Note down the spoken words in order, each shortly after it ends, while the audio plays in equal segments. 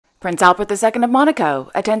Prince Albert II of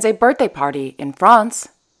Monaco attends a birthday party in France.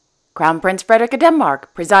 Crown Prince Frederik of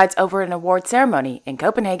Denmark presides over an award ceremony in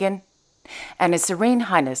Copenhagen. And His Serene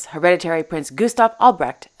Highness Hereditary Prince Gustav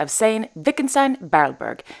Albrecht of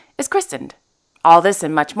Sayn-Wittgenstein-Berleburg is christened. All this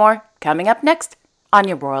and much more coming up next on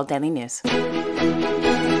your Royal Daily News.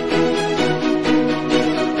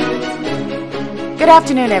 Good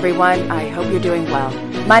afternoon, everyone. I hope you're doing well.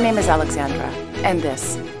 My name is Alexandra, and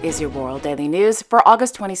this is your Royal Daily News for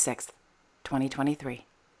August 26th, 2023.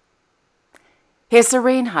 His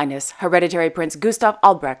Serene Highness Hereditary Prince Gustav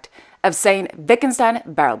Albrecht of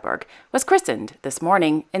Sayn-Wittgenstein-Berleburg was christened this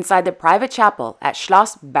morning inside the private chapel at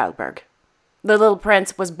Schloss Berleburg. The little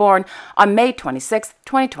prince was born on May 26,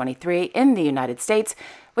 2023 in the United States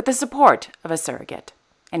with the support of a surrogate,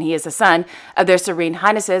 and he is the son of their Serene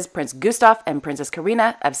Highnesses Prince Gustav and Princess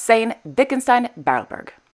Carina of Sayn-Wittgenstein-Berleburg.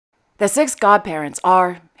 The six godparents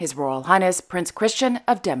are His Royal Highness Prince Christian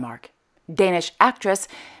of Denmark, Danish actress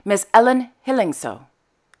Miss Ellen Hillingso,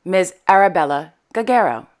 Ms. Arabella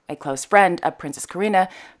Gagaro, a close friend of Princess Carina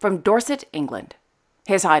from Dorset, England,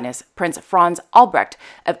 His Highness Prince Franz Albrecht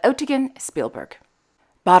of Oettingen-Spielberg.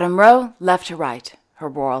 Bottom row, left to right, Her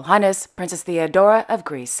Royal Highness Princess Theodora of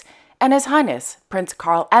Greece, and His Highness Prince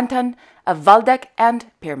Karl Anton of Waldeck and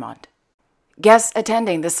Pyrmont. Guests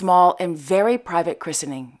attending the small and very private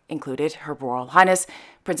christening included Her Royal Highness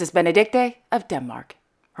Princess Benedicte of Denmark,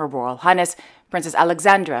 Her Royal Highness Princess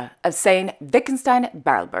Alexandra of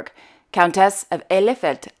Sayn-Wittgenstein-Berleburg, Countess of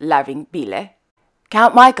Elefelt-Larving-Bille,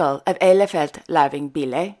 Count Michael of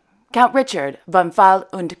Elefelt-Larving-Bille, Count Richard von Pfahl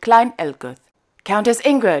und Klein-Elguth, Countess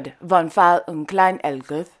Ingrid von Pfahl und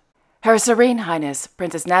Klein-Elguth, Her Serene Highness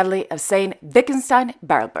Princess Natalie of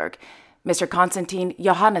Sayn-Wittgenstein-Berleburg, Mr. Konstantin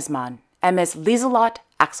Johannesmann, and Miss Lieselot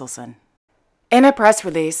Axelson. In a press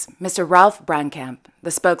release, Mr. Ralph Brankamp,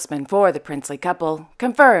 the spokesman for the princely couple,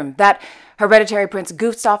 confirmed that Hereditary Prince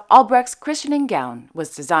Gustav Albrecht's christening gown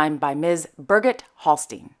was designed by Ms. Birgit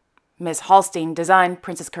Hallstein. Ms. Hallstein designed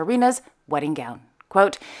Princess Carina's wedding gown.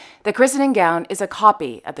 Quote, "The christening gown is a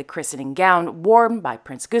copy of the christening gown worn by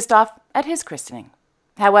Prince Gustav at his christening.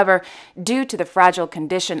 However, due to the fragile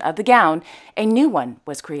condition of the gown, a new one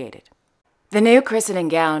was created. The new christening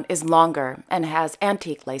gown is longer and has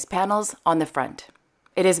antique lace panels on the front.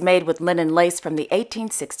 It is made with linen lace from the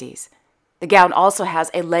 1860s. The gown also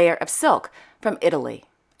has a layer of silk from Italy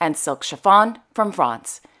and silk chiffon from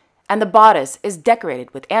France, and the bodice is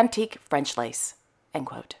decorated with antique French lace." End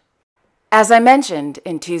quote. As I mentioned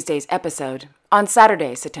in Tuesday's episode, on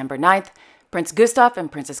Saturday, September 9th, Prince Gustav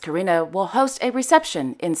and Princess Carina will host a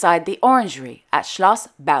reception inside the Orangery at Schloss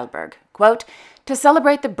Berleburg, quote, "to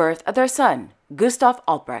celebrate the birth of their son, Gustav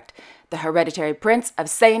Albrecht, the hereditary prince of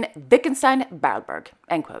Sayn-Wittgenstein-Berleburg,"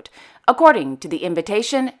 end quote, according to the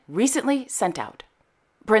invitation recently sent out.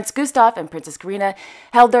 Prince Gustav and Princess Carina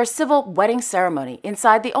held their civil wedding ceremony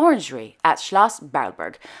inside the Orangery at Schloss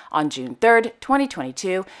Berleburg on June 3,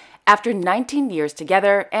 2022, after 19 years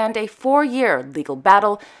together and a 4-year legal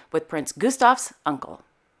battle with Prince Gustav's uncle.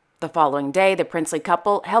 The following day, the princely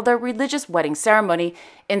couple held their religious wedding ceremony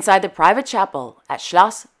inside the private chapel at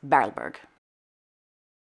Schloss Berleburg.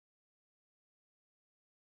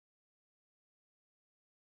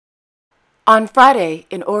 On Friday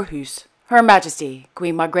in Aarhus, Her Majesty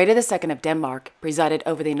Queen Margrethe II of Denmark presided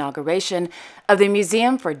over the inauguration of the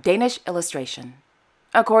Museum for Danish Illustration.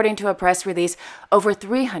 According to a press release, over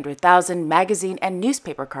 300,000 magazine and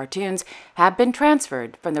newspaper cartoons have been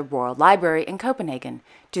transferred from the Royal Library in Copenhagen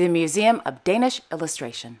to the Museum of Danish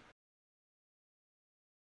Illustration.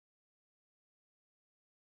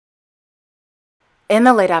 In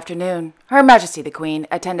the late afternoon, Her Majesty the Queen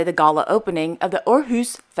attended the gala opening of the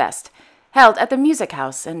Aarhus Fest, held at the Music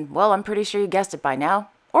House in, well, I'm pretty sure you guessed it by now,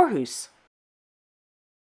 Aarhus.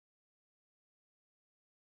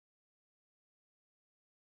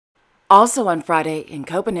 Also on Friday in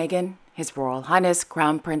Copenhagen, His Royal Highness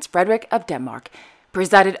Crown Prince Frederik of Denmark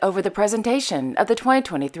presided over the presentation of the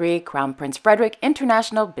 2023 Crown Prince Frederik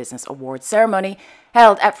International Business Awards ceremony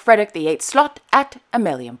held at Frederik VIII Slot at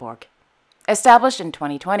Amalienborg. Established in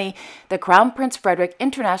 2020, the Crown Prince Frederik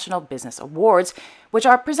International Business Awards, which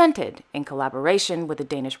are presented in collaboration with the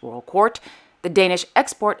Danish Royal Court, the Danish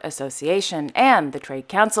Export Association, and the Trade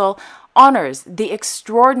Council, honors the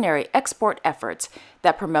extraordinary export efforts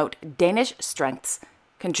that promote Danish strengths,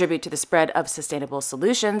 contribute to the spread of sustainable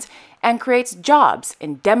solutions, and creates jobs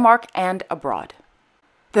in Denmark and abroad.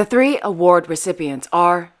 The 3 award recipients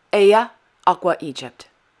are EA Aqua Egypt,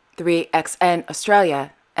 3XN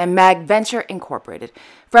Australia, and Mag Venture Incorporated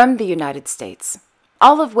from the United States,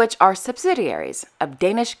 all of which are subsidiaries of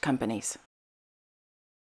Danish companies.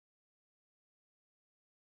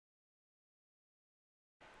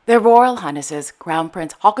 Their Royal Highnesses Crown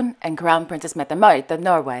Prince Haakon and Crown Princess Mette-Marit of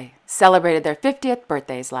Norway celebrated their 50th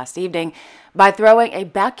birthdays last evening by throwing a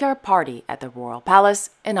backyard party at the Royal Palace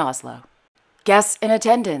in Oslo. Guests in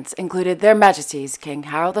attendance included Their Majesties King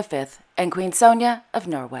Harald V and Queen Sonja of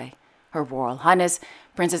Norway, Her Royal Highness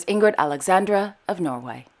Princess Ingrid Alexandra of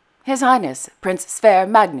Norway, His Highness Prince Sverre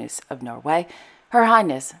Magnus of Norway, Her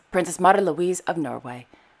Highness Princess Marte Louise of Norway,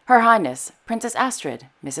 Her Highness Princess Astrid,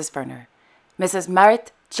 Mrs. Ferner, Mrs.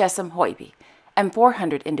 Marit Chessum Hoiby, and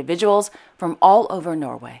 400 individuals from all over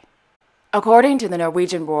Norway. According to the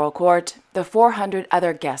Norwegian Royal Court, the 400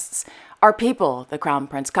 other guests are people the Crown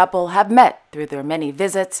Prince couple have met through their many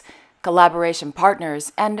visits, collaboration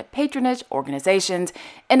partners, and patronage organizations,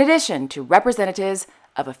 in addition to representatives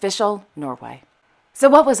of official Norway. So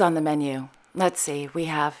what was on the menu? Let's see, we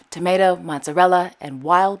have tomato, mozzarella, and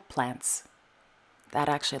wild plants. That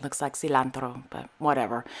actually looks like cilantro, but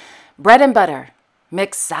whatever. Bread and butter,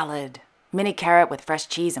 mixed salad, mini carrot with fresh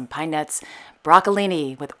cheese and pine nuts,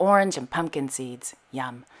 broccolini with orange and pumpkin seeds,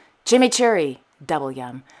 yum. Chimichurri, double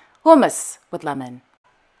yum. Hummus with lemon.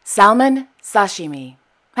 Salmon sashimi,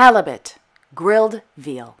 halibut, grilled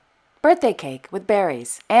veal, birthday cake with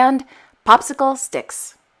berries, and popsicle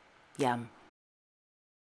sticks, yum.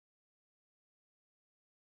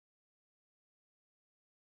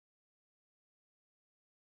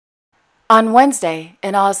 On Wednesday,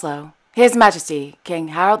 in Oslo, His Majesty King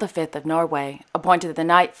Harald V of Norway appointed the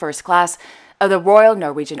Knight First Class of the Royal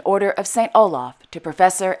Norwegian Order of St. Olaf to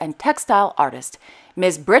professor and textile artist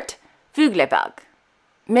Ms. Britt Fuglebag.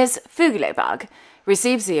 Ms. Fuglebag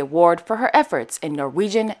receives the award for her efforts in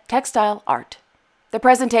Norwegian textile art. The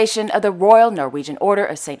presentation of the Royal Norwegian Order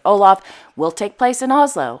of St. Olaf will take place in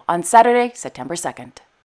Oslo on Saturday, September 2nd.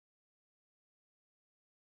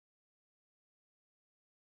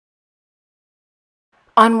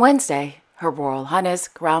 On Wednesday, Her Royal Highness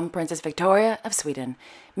Crown Princess Victoria of Sweden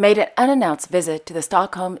made an unannounced visit to the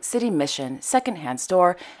Stockholm City Mission second-hand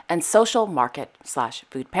store and social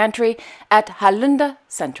market/food pantry at Hallunda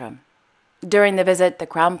Centrum. During the visit, the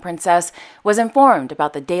Crown Princess was informed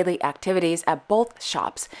about the daily activities at both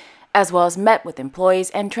shops, as well as met with employees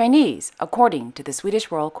and trainees, according to the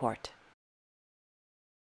Swedish Royal Court.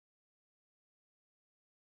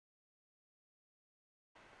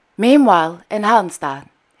 Meanwhile, in Halmstad,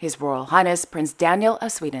 His Royal Highness Prince Daniel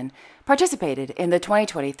of Sweden participated in the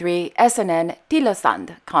 2023 SNN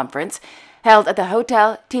Tillösand conference held at the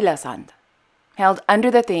Hotel Tillösand. Held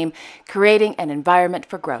under the theme Creating an Environment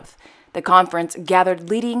for Growth, the conference gathered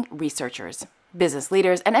leading researchers, business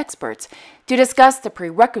leaders, and experts to discuss the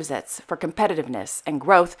prerequisites for competitiveness and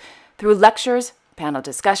growth through lectures, panel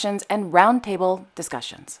discussions, and roundtable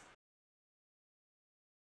discussions.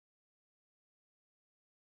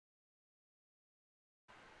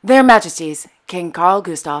 Their Majesties King Carl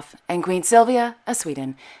Gustaf and Queen Sylvia of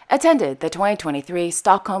Sweden attended the 2023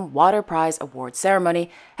 Stockholm Water Prize Award ceremony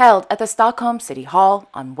held at the Stockholm City Hall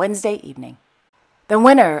on Wednesday evening. The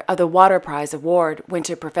winner of the Water Prize Award went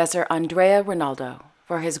to Professor Andrea Ronaldo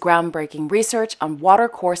for his groundbreaking research on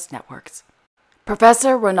watercourse networks.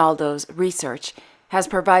 Professor Ronaldo's research has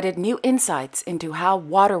provided new insights into how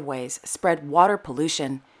waterways spread water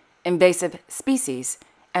pollution, invasive species,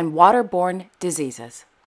 and waterborne diseases.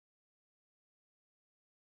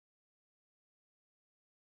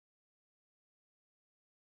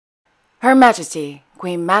 Her Majesty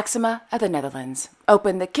Queen Maxima of the Netherlands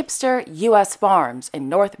opened the Kipster U.S. Farms in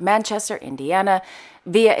North Manchester, Indiana,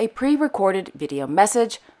 via a pre-recorded video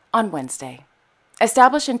message on Wednesday.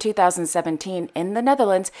 Established in 2017 in the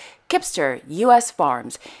Netherlands, Kipster U.S.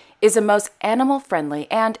 Farms is the most animal-friendly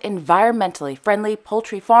and environmentally friendly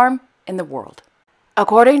poultry farm in the world.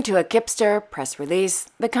 According to a Kipster press release,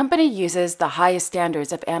 the company uses the highest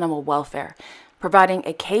standards of animal welfare, providing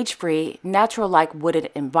a cage-free, natural-like wooded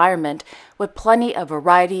environment with plenty of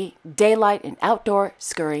variety, daylight, and outdoor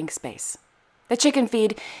scurrying space. The chicken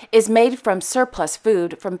feed is made from surplus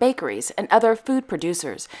food from bakeries and other food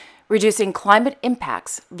producers, reducing climate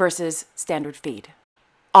impacts versus standard feed.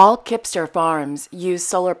 All Kipster farms use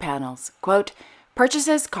solar panels, quote,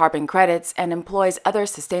 purchases carbon credits, and employs other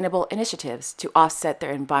sustainable initiatives to offset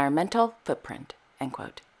their environmental footprint, end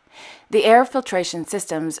quote. The air filtration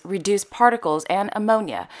systems reduce particles and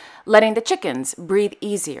ammonia, letting the chickens breathe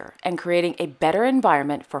easier and creating a better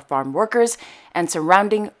environment for farm workers and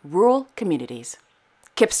surrounding rural communities.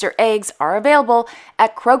 Kipster eggs are available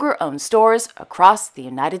at Kroger-owned stores across the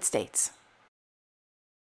United States.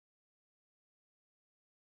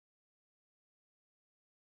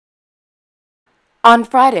 On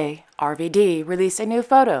Friday, RVD released a new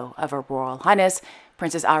photo of Her Royal Highness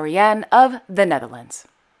Princess Ariane of the Netherlands.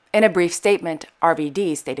 In a brief statement,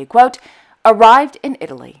 RVD stated, quote, "Arrived in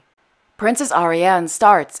Italy. Princess Ariane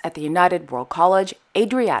starts at the United World College,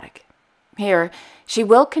 Adriatic. Here, she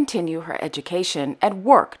will continue her education and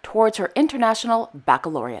work towards her international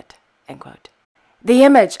baccalaureate," end quote. The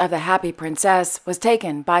image of the happy princess was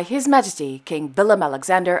taken by His Majesty King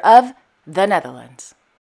Willem-Alexander of the Netherlands.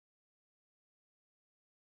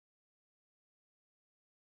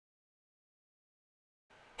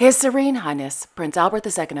 His Serene Highness Prince Albert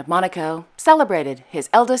II of Monaco celebrated his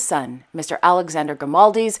eldest son, Mr. Alexander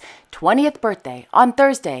Grimaldi's 20th birthday on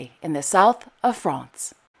Thursday in the south of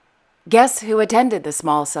France. Guests who attended the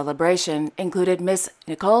small celebration included Miss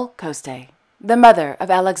Nicole Coste, the mother of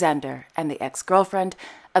Alexander and the ex-girlfriend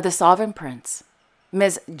of the sovereign prince,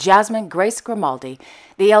 Ms. Jasmine Grace Grimaldi,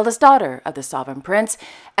 the eldest daughter of the sovereign prince,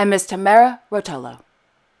 and Miss Tamara Rotolo,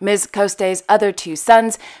 Ms. Coste's other two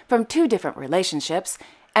sons from two different relationships,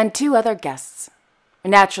 and two other guests.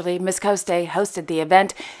 Naturally, Miss Coste hosted the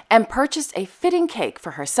event and purchased a fitting cake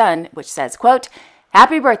for her son, which says, quote,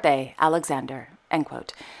 "Happy birthday, Alexander," end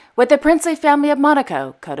quote, with the princely family of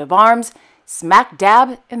Monaco coat of arms smack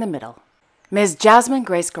dab in the middle. Ms. Jasmine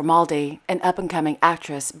Grace Grimaldi, an up-and-coming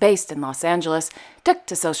actress based in Los Angeles, took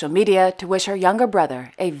to social media to wish her younger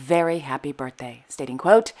brother a very happy birthday, stating,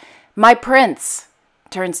 quote, "My prince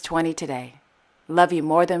turns 20 today. Love you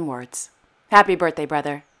more than words. Happy birthday,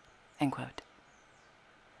 brother," end quote.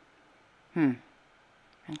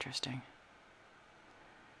 Interesting.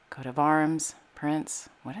 Coat of arms, prince,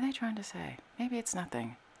 what are they trying to say? Maybe it's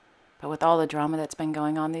nothing. But with all the drama that's been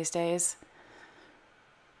going on these days,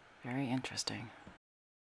 very interesting.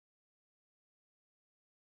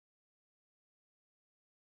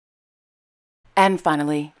 And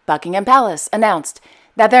finally, Buckingham Palace announced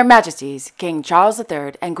that Their Majesties King Charles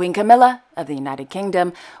III and Queen Camilla of the United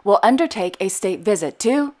Kingdom will undertake a state visit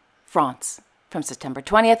to France from September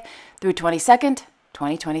 20th through 22nd,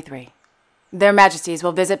 2023. Their Majesties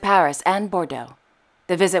will visit Paris and Bordeaux.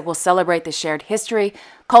 The visit will celebrate the shared history,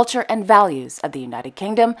 culture, and values of the United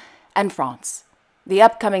Kingdom and France. The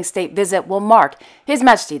upcoming state visit will mark His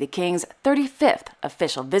Majesty the King's 35th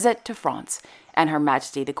official visit to France and Her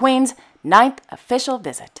Majesty the Queen's 9th official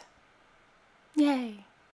visit. Yay!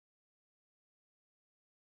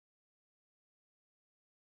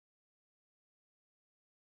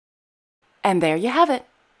 And there you have it.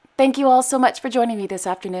 Thank you all so much for joining me this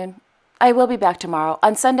afternoon. I will be back tomorrow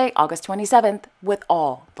on Sunday, August 27th, with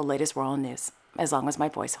all the latest royal news, as long as my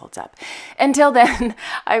voice holds up. Until then,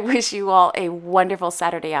 I wish you all a wonderful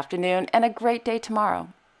Saturday afternoon and a great day tomorrow.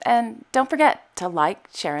 And don't forget to like,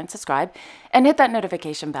 share, and subscribe, and hit that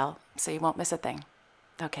notification bell so you won't miss a thing.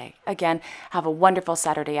 Okay, again, have a wonderful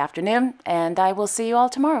Saturday afternoon, and I will see you all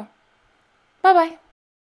tomorrow. Bye-bye.